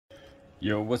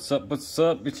Yo, what's up, what's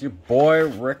up? It's your boy,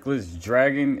 Reckless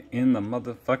Dragon, in the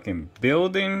motherfucking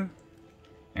building.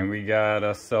 And we got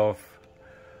ourselves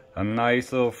a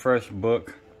nice little fresh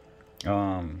book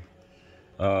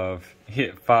of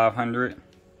Hit 500.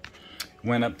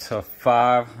 Went up to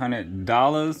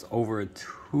 $500, over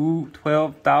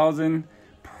 12,000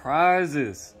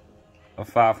 prizes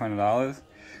of $500.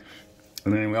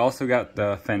 And then we also got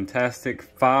the Fantastic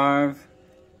Five.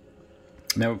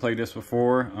 Never played this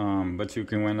before, but you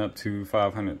can win up to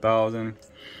 500,000.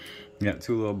 You got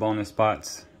 2 little bonus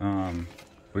spots.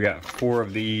 We got 4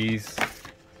 of these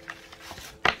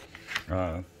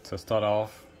to start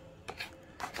off.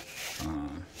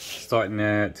 Starting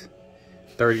at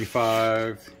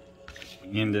 35,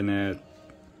 ending at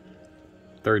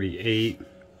 38.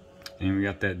 And we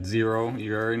got that 0.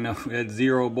 You already know that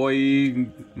 0, boy.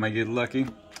 You might get lucky.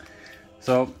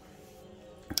 So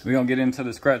we're gonna get into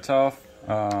the scratch off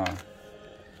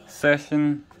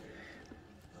session.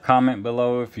 Comment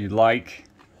below if you like.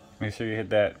 Make sure you hit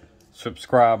that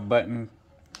subscribe button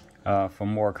for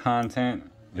more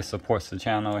content. It supports the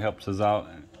channel, it helps us out,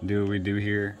 do what we do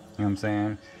here. You know what I'm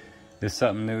saying? This is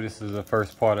something new. This is the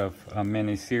first part of a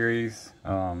mini series.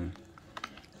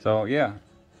 So yeah,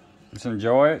 just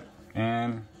enjoy it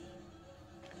and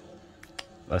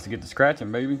let's get to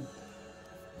scratching, baby.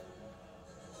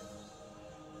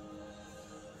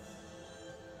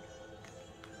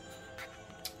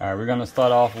 Alright, we're gonna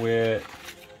start off with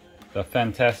the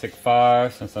Fantastic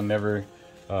Five, since I never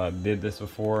did this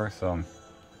before, so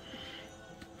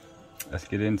let's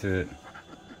get into it.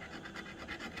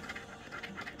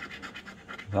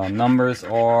 The numbers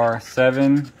are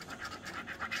 7,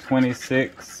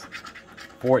 26,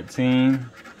 14,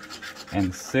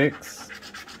 and 6.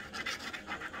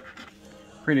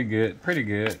 Pretty good, pretty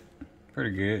good,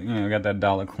 pretty good. You know, got that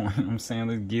dollar coin. You know what I'm saying,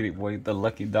 let's get it, boy. The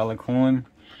lucky dollar coin.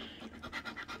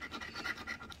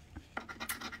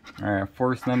 Alright,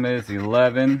 first number is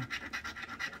 11,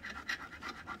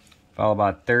 followed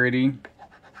by 30,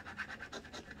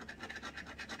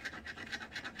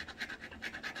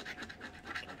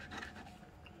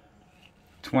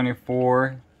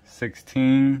 24,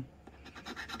 16,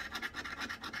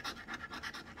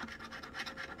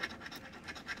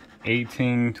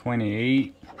 18,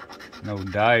 28, no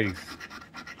dice.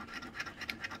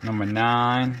 Number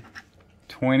 9,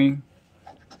 20.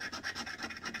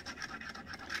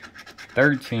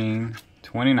 13,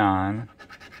 29,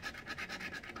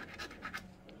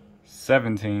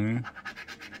 17,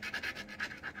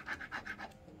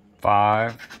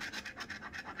 5,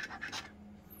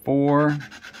 4,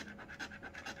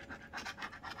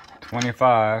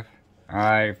 25. All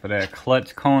right, for that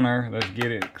clutch corner, let's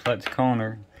get it. Clutch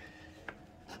corner.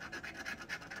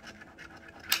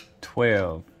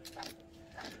 12.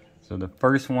 So the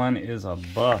first one is a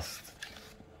bust.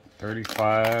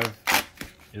 35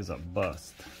 is a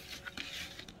bust.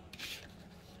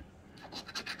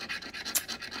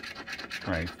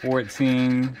 All right,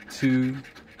 14, 2,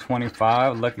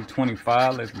 25. Lucky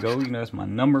 25. Let's go. You know, that's my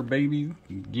number, baby.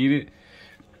 Get it.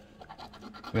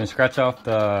 We're gonna scratch off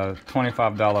the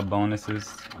 $25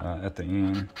 bonuses at the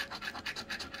end.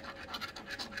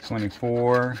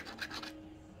 24,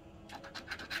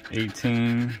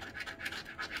 18,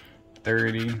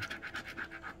 30,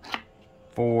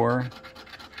 4.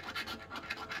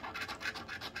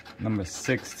 Number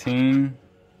 16,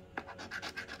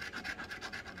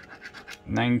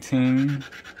 19,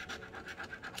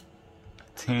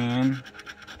 10,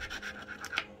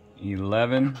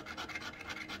 11,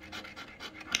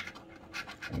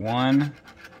 1,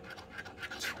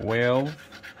 12,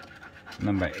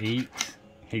 number 8,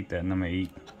 hate that number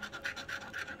 8,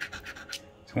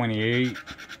 28,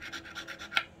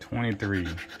 23.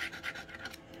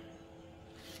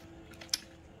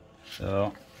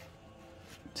 So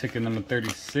ticket number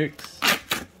 36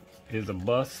 is a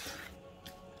bust.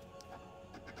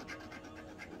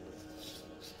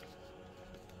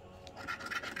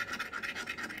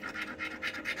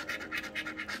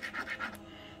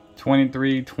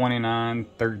 $23, 29,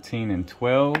 13, and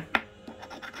 12.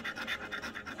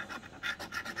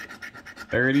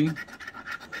 30,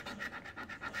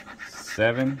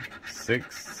 7,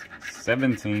 6,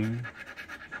 17,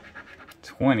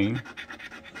 20.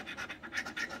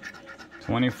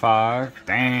 25.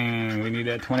 Dang, we need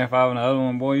that 25 on the other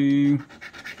one, boy.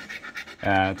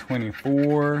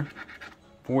 24,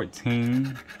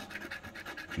 14,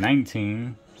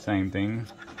 19, same thing.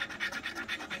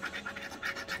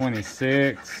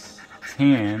 26,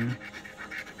 10,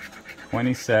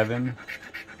 27,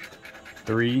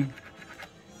 3,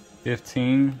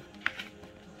 15.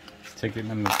 Ticket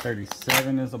number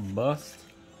 37 is a bust.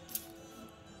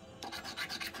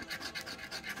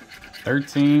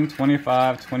 13,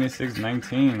 25, 26,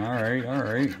 19. All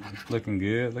right. Looking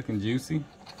good, looking juicy.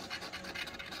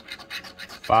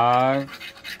 5,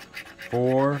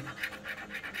 4,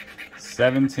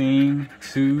 17,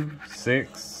 2,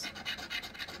 6,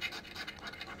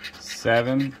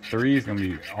 7. 3 is gonna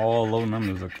be all low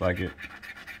numbers, looks like it.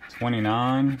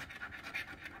 29,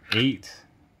 8,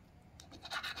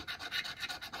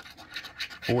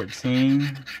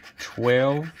 14,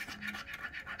 12,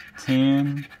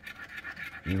 10,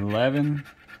 11,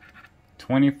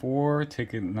 24.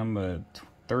 Ticket number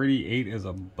 38 is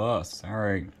a bust. All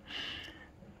right.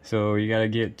 So you gotta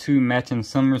get 2 matching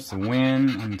summers to win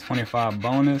and 25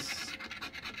 bonus.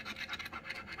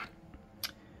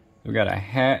 We got a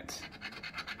hat,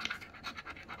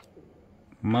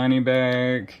 money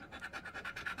bag,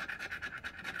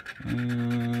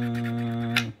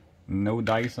 no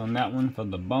dice on that one for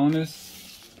the bonus.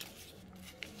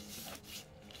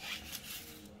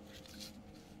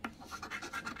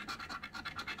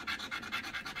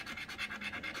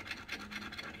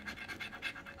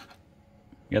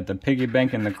 You got the piggy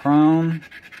bank and the crown.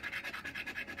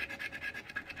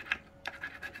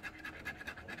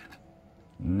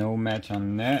 No match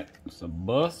on that. It's a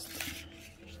bust.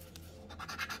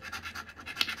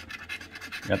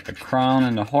 Got the crown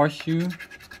and the horseshoe.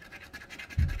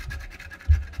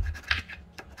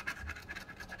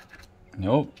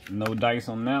 Nope, no dice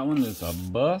on that one. It's a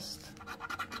bust.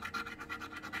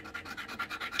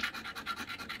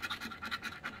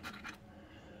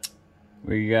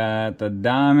 We got the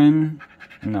diamond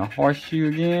and the horseshoe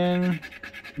again.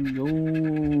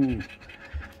 Yo.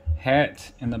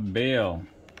 Hat and the bell.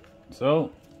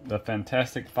 So the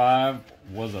Fantastic Five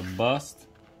was a bust.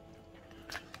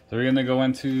 So we're gonna go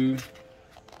into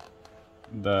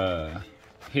the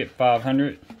Hit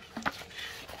 500.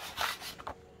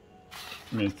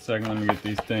 Give me a second, let me get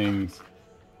these things.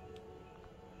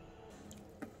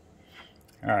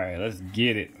 All right, let's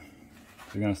get it.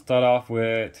 We're gonna start off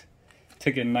with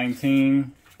ticket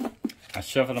 19. I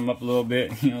shuffled them up a little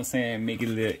bit, you know what I'm saying, make it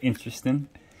a little interesting.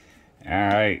 All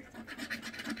right,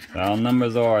 so our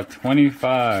numbers are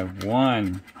 25,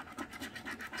 1,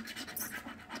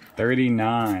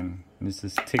 39. This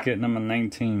is ticket number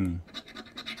 19.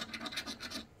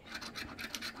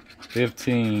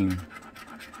 15,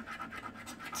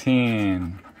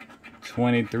 10,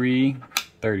 23,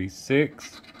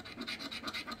 36,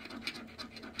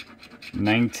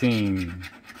 19,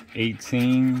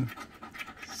 18,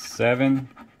 7,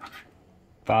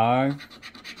 5,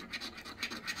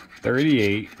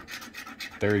 38,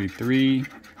 33,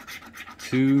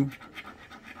 2,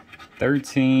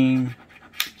 13,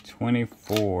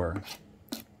 24.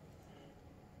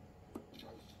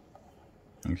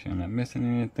 Make sure I'm not missing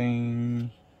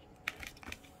anything.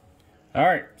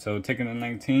 Alright, so ticket number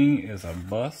 19 is a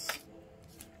bust.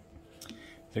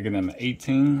 Ticket number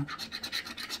 18,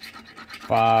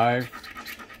 5,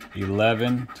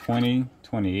 11, 20,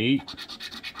 28.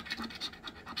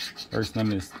 First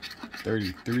number is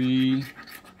 33,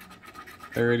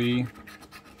 30,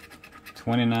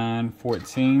 29,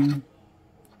 14,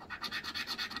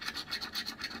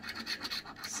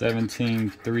 17,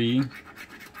 3,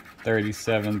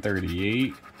 37,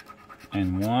 38,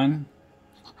 and 1.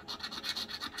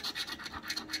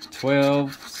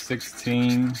 12,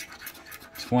 16,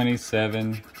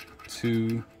 27,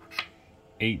 2,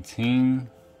 18.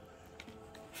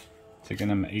 Ticket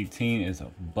number 18 is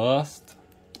a bust.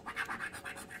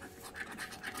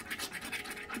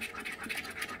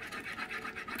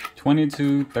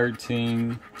 (22,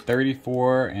 13,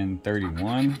 34, and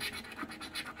 31.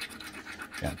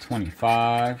 Got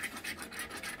 25,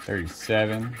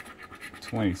 37,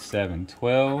 27,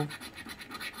 12,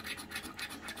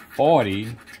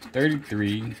 40,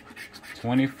 33,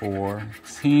 24,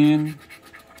 10,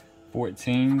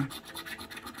 14,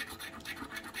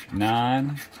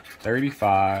 9,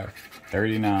 35,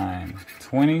 39,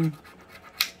 20,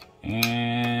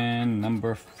 and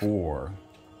number 4.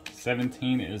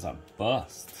 17 is a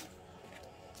bust.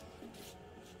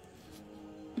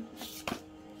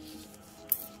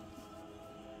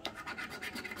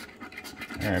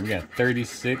 All right, we got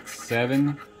 36,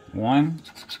 7, 1,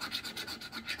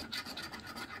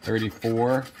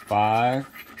 34, 5,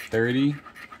 30,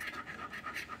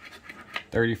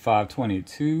 35,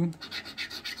 22,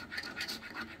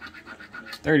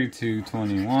 32,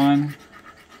 21,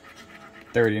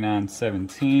 39,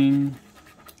 17,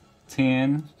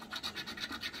 10,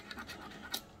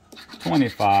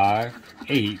 25,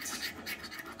 8,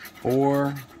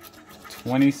 4,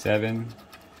 27,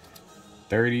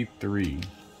 33.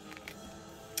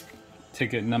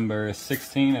 Ticket number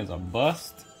 16 is a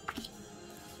bust.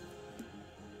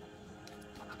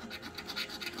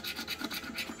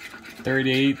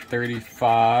 38,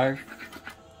 35,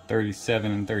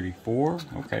 37, and 34.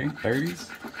 Okay, 30s.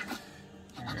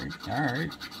 All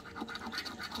right.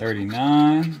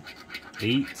 39,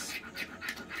 8,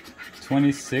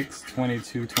 26,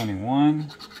 22, 21,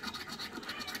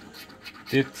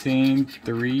 15,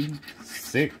 3,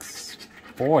 6,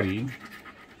 40,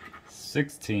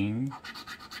 16,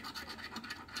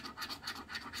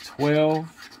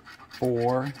 12,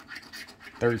 4,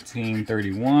 13,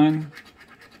 31,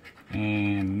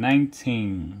 and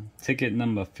 19. Ticket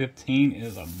number 15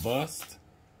 is a bust.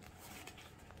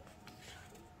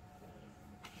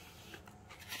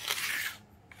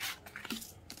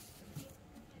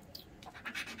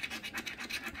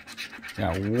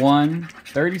 Got 1,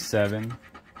 37,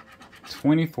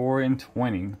 24, and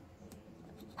 20.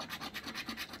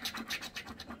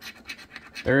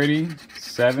 30,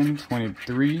 7,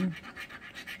 23,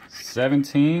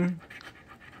 17.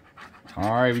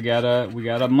 All right, we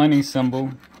got a money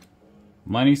symbol.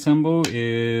 Money symbol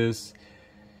is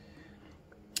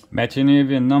match any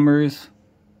of your numbers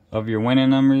of your winning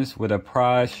numbers with a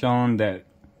prize shown that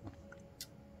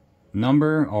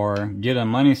number, or get a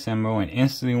money symbol and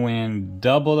instantly win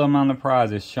double the amount of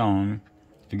prizes shown.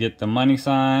 If you get the money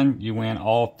sign, you win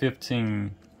all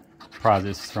 15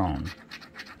 prizes shown.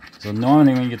 So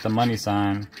normally when you get the money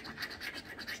sign,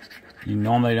 you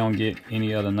normally don't get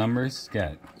any other numbers.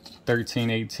 Got 13,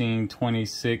 18,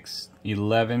 26,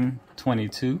 11,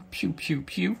 22, pew, pew,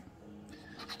 pew.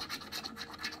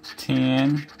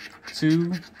 10,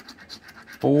 2,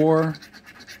 4,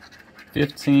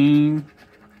 15,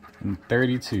 and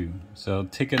 32. So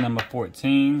ticket number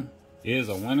 14 is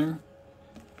a winner.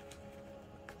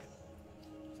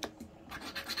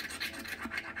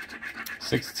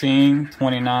 $16,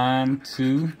 29,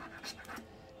 2,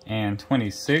 and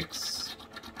 26.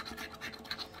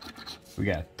 We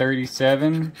got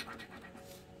 37,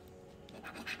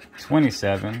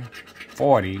 27,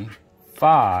 40,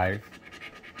 5,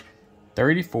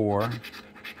 34,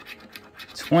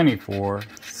 24,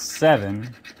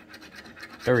 7,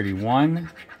 31,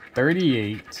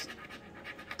 38,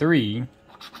 3,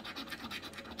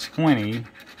 20,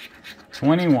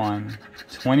 21,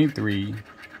 23,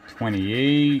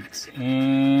 28,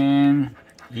 and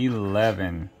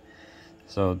 11.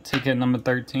 So ticket number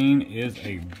 13 is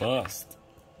a bust.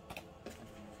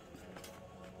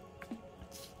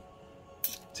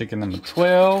 Ticket number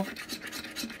 12.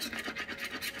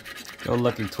 Go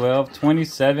lucky 12.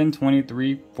 27,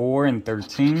 23, 4, and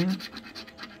 13.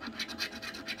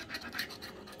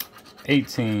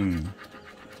 18.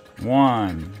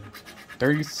 1.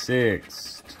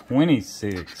 36.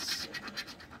 26.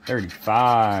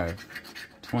 35.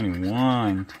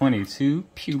 21. 22.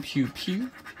 Pew, pew,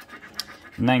 pew.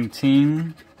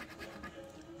 19.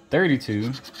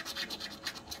 32.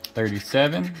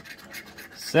 37.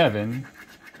 7.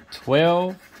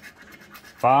 12.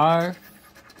 5.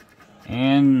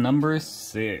 And number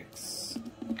 6.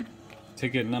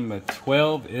 Ticket number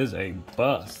 12 is a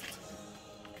bust.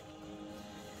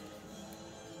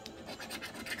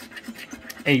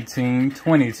 18,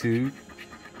 22,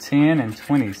 10, and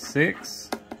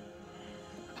 26.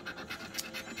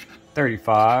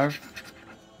 35,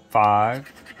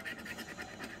 5,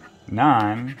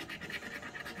 9,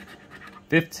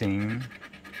 15,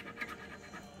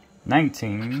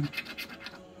 19,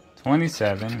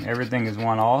 27. Everything is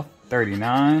one off.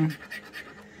 39,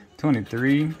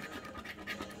 23,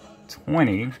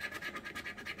 20,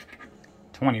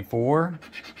 24,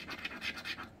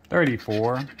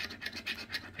 34,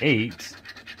 8,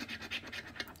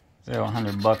 so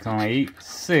 $100 on 8,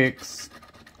 6,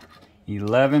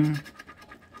 11,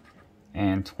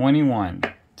 and 21.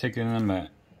 Ticket number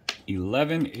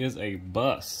 11 is a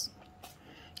bust.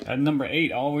 That number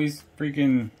 8 always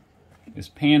freaking is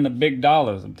paying the big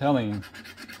dollars, I'm telling you.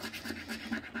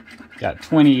 Got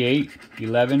 28,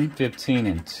 11, 15,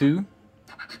 and 2.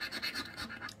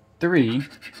 3,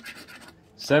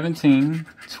 17,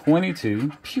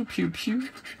 22, pew, pew, pew.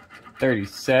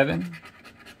 37,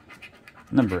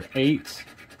 number 8,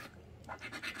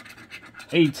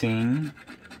 18,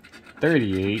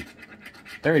 38,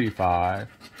 35,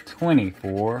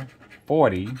 24,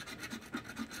 40,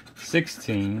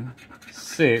 16,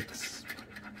 6,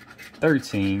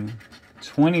 13,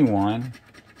 21,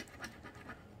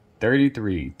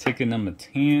 33. Ticket number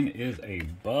 10 is a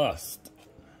bust.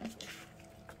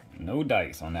 No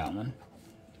dice on that one.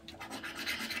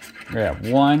 We have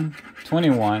 1,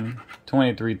 21,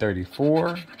 23,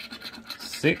 34,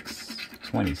 6,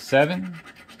 27,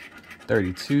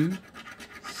 32,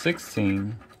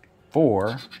 16,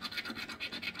 4,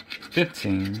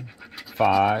 15,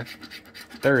 5,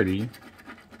 30,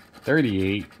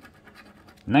 38,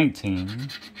 19,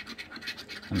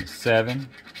 number 7,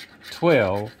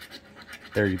 12,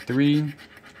 33,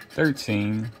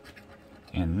 13,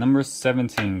 and number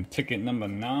 17. Ticket number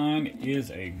 9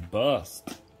 is a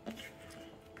bust.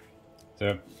 So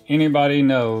if anybody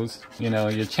knows, you know,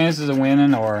 your chances of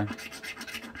winning are,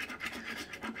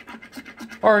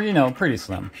 you know, pretty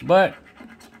slim. But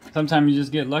sometimes you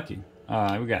just get lucky.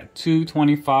 We got 2,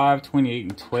 25, 28,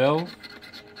 and 12.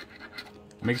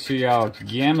 Make sure y'all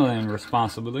gambling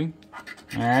responsibly.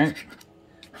 Alright?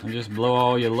 And just blow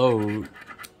all your load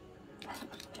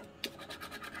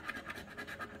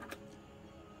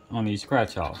on these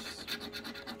scratch-offs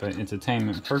for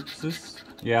entertainment purposes.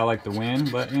 Yeah, I like to win,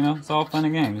 but you know, it's all fun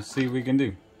and games. Let's see what we can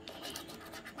do.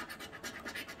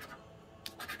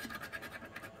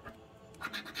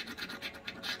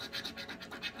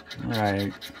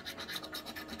 Alright.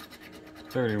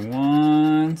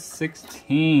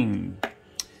 31-16.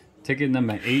 Ticket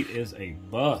number 8 is a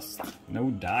bust. No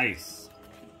dice.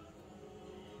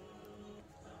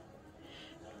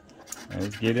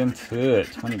 Let's get into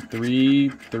it. 23,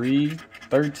 3,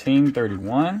 13,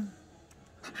 31.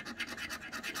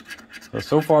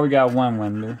 So far we got one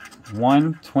winner.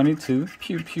 1, 22,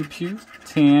 pew, pew, pew.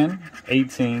 10,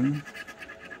 18.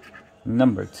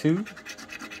 Number 2,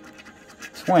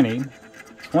 20,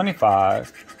 25,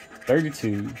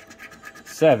 32,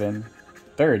 7,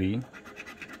 30,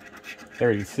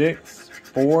 36,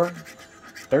 4,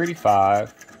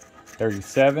 35,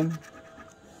 37,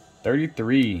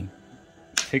 33.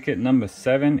 Ticket number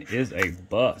 7 is a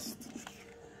bust.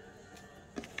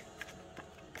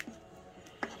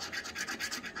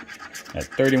 At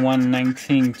 31,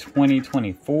 19, 20,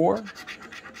 24.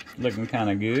 Looking kind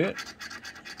of good.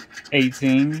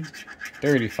 18,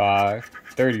 35,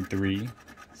 33,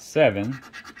 7,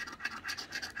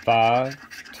 5,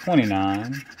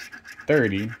 29,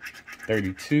 30,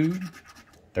 32,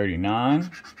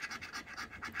 39,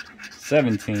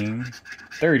 17,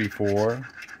 34,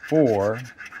 4,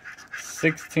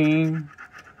 16,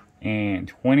 and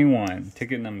 21.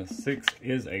 Ticket number 6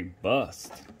 is a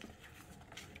bust.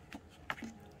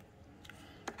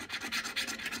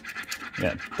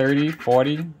 Yeah, 30,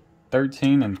 40,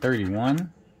 13, and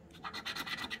 31.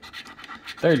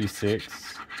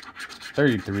 36,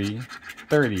 33,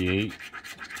 38,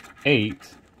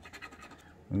 8,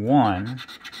 1,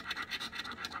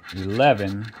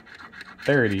 11,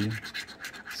 30,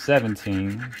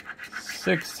 17,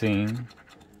 16,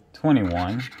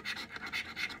 21,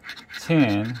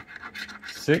 10,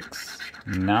 6,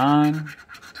 9,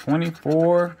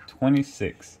 24,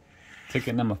 26.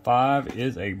 Ticket number 5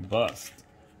 is a bust.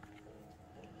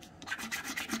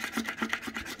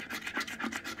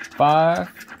 5,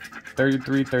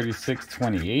 33, 36,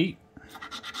 28.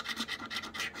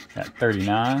 At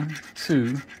 39,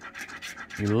 2,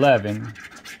 11,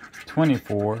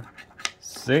 24,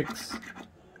 6,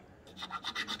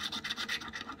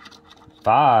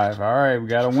 5. Alright, we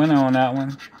got a winner on that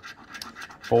one.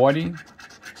 40,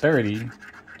 30,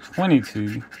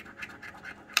 22,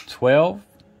 12,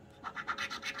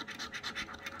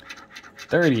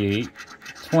 38,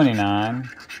 29,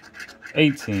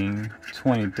 18,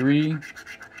 23,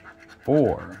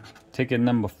 4. Ticket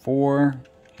number 4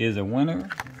 is a winner.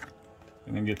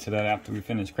 We're going to get to that after we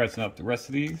finish scratching up the rest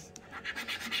of these.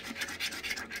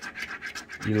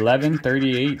 11,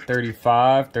 38,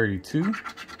 35, 32.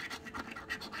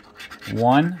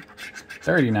 1,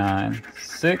 39,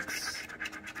 6,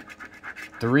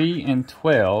 3, and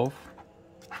 12.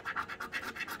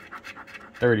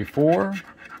 34,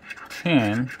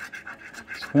 10,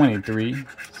 23,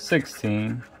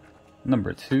 16,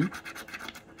 number 2,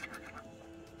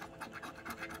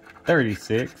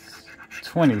 36,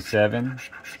 27,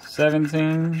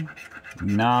 17,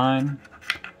 9,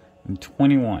 and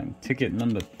 21. Ticket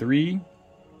number 3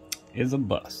 is a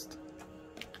bust.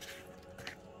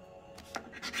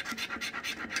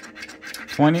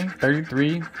 20,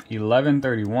 33, 11,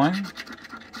 31,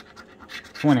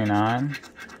 29,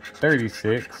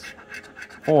 36,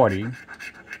 40,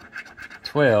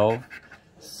 12,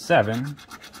 7,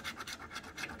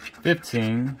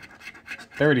 15,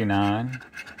 39,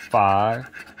 5,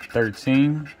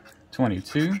 13,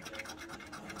 22,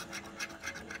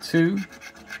 2,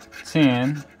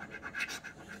 10,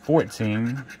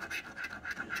 14,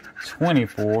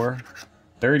 24,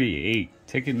 38.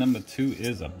 Ticket number 2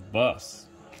 is a bust.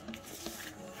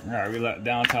 Alright, we're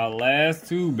down to our last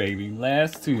 2, baby.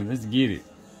 Last 2. Let's get it.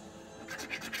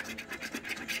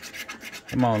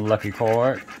 Come on, lucky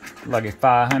card. Lucky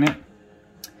 500.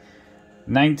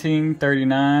 19,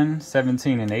 39,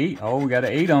 17, and 8. Oh, we got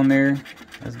an 8 on there.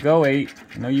 Let's go, 8.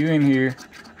 I know you in here.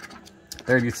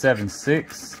 37,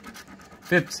 6,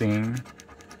 15,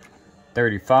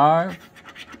 35,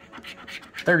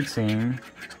 13,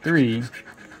 3,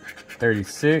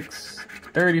 36,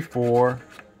 34,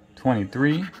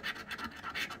 23,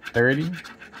 30,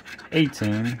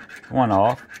 18, 1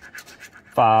 off,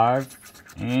 5,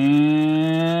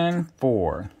 and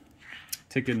 4.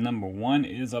 Ticket number 1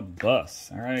 is a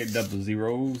bust. All right, double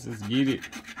zeros. Let's get it.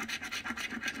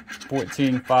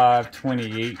 14, 5,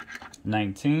 28,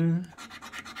 19,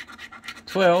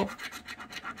 12,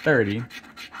 30,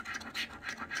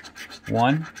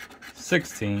 1,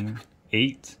 16,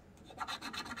 8,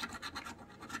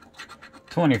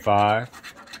 25,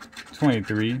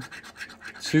 23,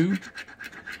 2,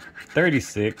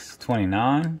 36,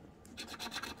 29,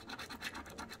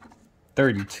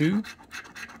 32,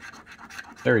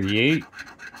 38,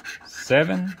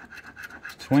 7,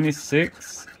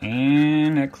 26,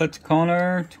 and at clutch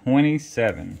corner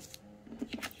 27.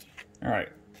 All right,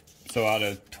 so out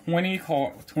of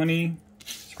 20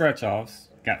 scratch offs,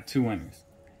 got 2 winners.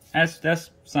 That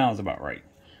sounds about right.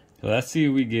 So let's see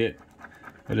what we get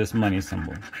with this money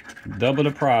symbol. Double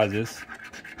the prizes.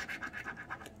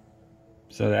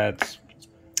 So that's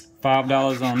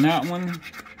 $5 on that one.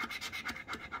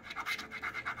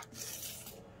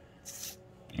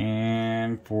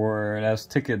 And that's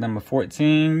ticket number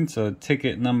 14. So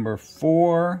ticket number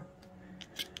 4,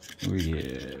 we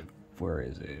get, where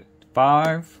is it?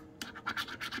 5.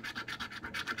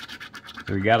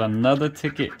 So we got another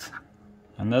ticket,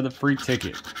 another free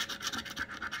ticket.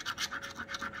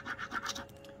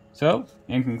 So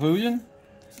in conclusion,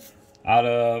 out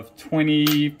of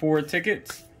 24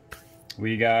 tickets,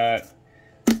 we got,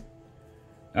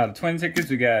 out of 20 tickets,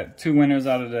 we got 2 winners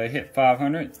out of the hit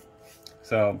 500.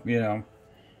 So, you know,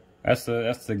 that's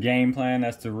the game plan.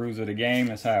 That's the rules of the game.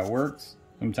 That's how it works.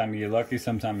 Sometimes you get lucky,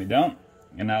 sometimes you don't.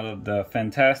 And out of the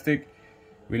fantastic,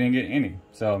 we didn't get any.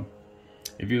 So,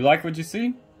 if you like what you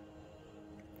see,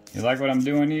 you like what I'm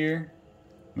doing here,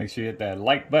 make sure you hit that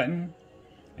like button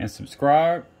and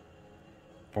subscribe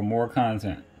for more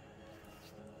content.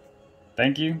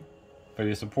 Thank you for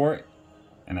your support,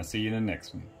 and I'll see you in the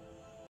next one.